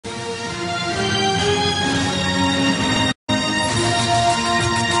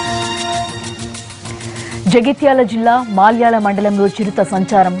జగిత్యాల జిల్లా మాల్యాల మండలంలో చిరుత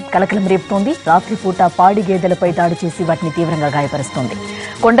సంచారం కలకలం రేపుతోంది. రాత్రిపూట పాడి గేదెలపై దాడి చేసి వాటిని తీవ్రంగా గాయపరుస్తోంది.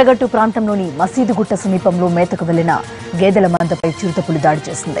 కొండగట్టు ప్రాంతంలోని మసీదు గుట్ట సమీపంలో మేతకు వెళ్లిన గేదెల మందపై చిరుతపులి దాడి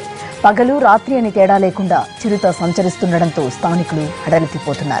చేసింది. పగలు రాత్రి అని తేడా లేకుండా చిరుత సంచరిస్తుండటంతో స్థానికులు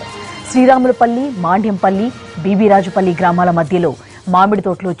హడలెత్తిపోతున్నారు. శ్రీరాములపల్లి, మాండ్యంపల్లి, బీబీరాజుపల్లి గ్రామాల మధ్యలో మామిడి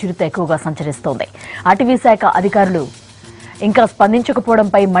తోటలో చిరుత ఎక్కువగా సంచరిస్తోంది. అటవీ శాఖ అధికారులు ఇంకా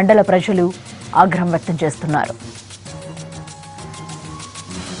స్పందించకపోవడంపై మండల ప్రజలు ఆగ్రహం వ్యక్తం చేస్తున్నారు.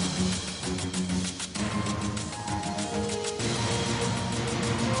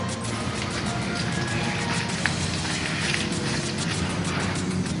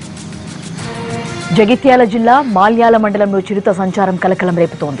 జగిత్యాల జిల్లా మాల్యాల మండలంలో చిరుత సంచారం కలకలం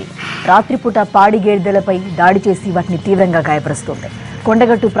రేపుతోంది. రాత్రిపూట పాడి గేదెలపై దాడి చేసి వాటిని తీవ్రంగా గాయపరుస్తోంది.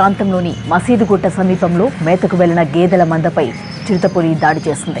 కొండగట్టు ప్రాంతంలోని మసీదుగుట్ట సమీపంలో మేతకు వెళ్లిన గేదెల మందపై చిరుతపులి దాడి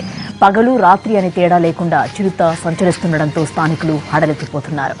చేసింది. పగలు రాత్రి అని తేడా లేకుండా చిరుత సంచరిస్తుండటంతో స్థానికులు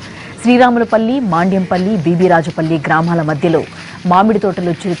హడలెత్తిపోతున్నారు. శ్రీరాములపల్లి, మాండ్యంపల్లి, బీబీరాజుపల్లి గ్రామాల మధ్యలో మామిడి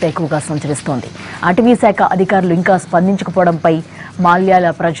తోటలో చిరుత ఎక్కువగా సంచరిస్తోంది. అటవీ శాఖ అధికారులు ఇంకా స్పందించకపోవడంపై మాల్యాల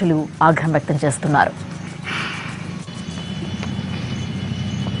ప్రజలు ఆగ్రహం వ్యక్తం చేస్తున్నారు.